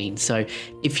 2019. So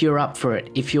if you're up for it,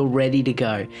 if you're ready to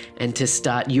go and to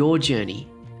start your journey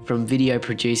from video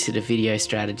producer to video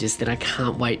strategist, then I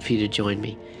can't wait for you to join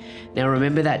me. Now,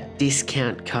 remember that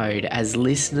discount code as a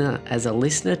listener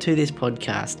to this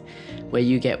podcast, where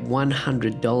you get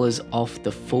 $100 off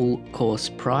the full course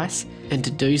price. And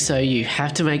to do so, you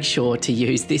have to make sure to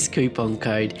use this coupon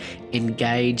code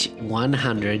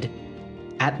ENGAGE100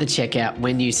 at the checkout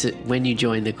when you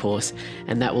join the course,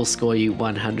 and that will score you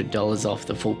 $100 off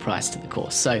the full price to the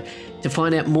course. So to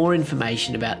find out more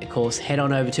information about the course, head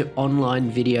on over to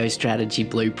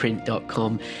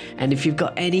onlinevideostrategyblueprint.com. And if you've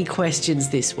got any questions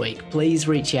this week, please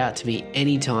reach out to me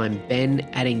anytime,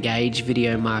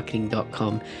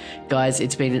 ben@engagevideomarketing.com. Guys,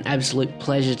 it's been an absolute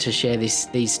pleasure to share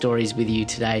these stories with you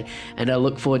today, and I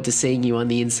look forward to seeing you on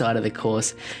the inside of the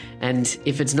course. And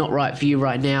if it's not right for you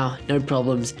right now, no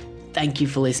problems. Thank you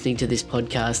for listening to this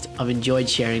podcast. I've enjoyed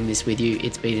sharing this with you.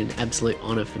 It's been an absolute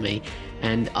honor for me.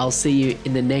 And I'll see you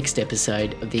in the next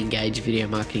episode of the Engage Video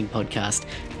Marketing Podcast.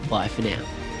 Bye for now.